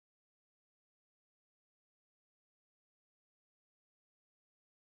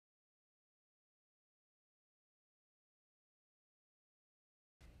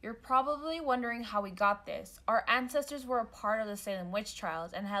You're probably wondering how we got this. Our ancestors were a part of the Salem witch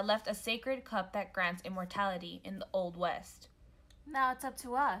trials and had left a sacred cup that grants immortality in the Old West. Now it's up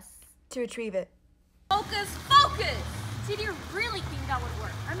to us to retrieve it. Focus, focus! Did you really think that would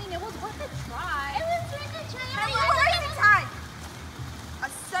work? I mean, it was worth a try. It was worth a try. Hey, you're wasting time!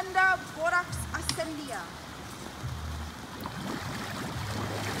 Ascenda Borax Ascendia.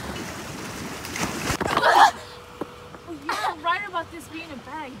 Oh, you're right about this being a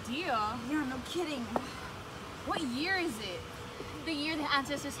bad idea. Yeah, no kidding. What year is it? The year the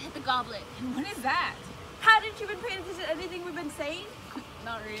ancestors hit the goblet. And when is that? Hadn't you been paying attention to anything we've been saying?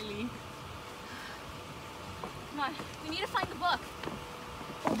 Not really. Come on, we need to find the book.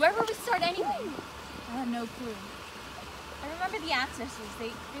 Where would we start anyway? I have no clue. I remember the ancestors.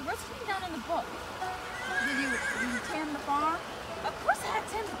 They wrote something down in the book. Did you tend the farm? Of course I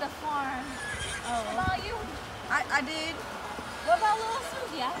attended the farm. Oh. What about you? I did. What about little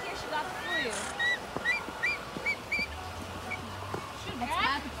Susie? I hear she got the flu. Let's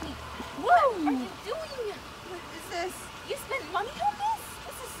have a peek. What are you doing? What is this? You spent money on this?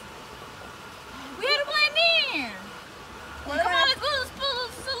 We had a plan in. Come on, let's go to the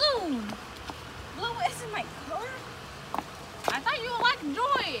saloon. Blue isn't my color. I thought you would like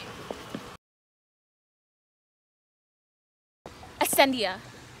enjoy it. Ascendia.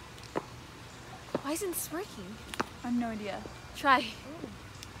 Why isn't this working? I have no idea. Try.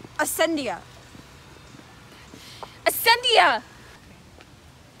 Ascendia. Ascendia!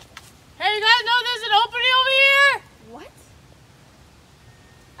 Hey, you guys know there's an opening over here? What?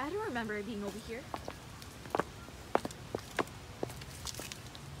 I don't remember it being over here.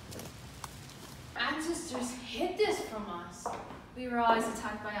 Ancestors hid this from us. We were always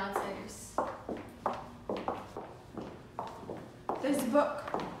attacked by outsiders. There's the book.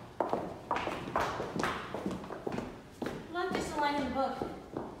 Look, there's a line in the book.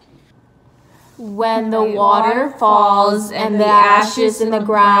 When the water falls and the ashes in the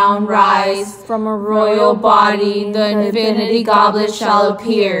ground rise from a royal body, the infinity goblet shall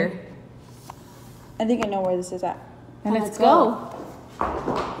appear. I think I know where this is at. And let's go.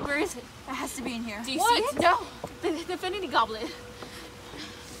 Where is it? It has to be in here. Do you see it? No. The infinity goblet.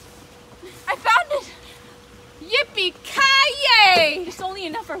 I found it! Yippee-ki-yay! It's only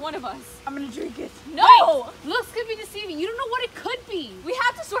enough for one of us. I'm gonna drink it. No! Wait. Looks could be deceiving. You don't know what it could be. We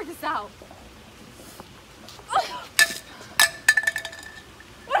have to sort this out.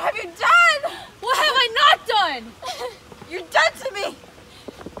 What have you done? What have I not done?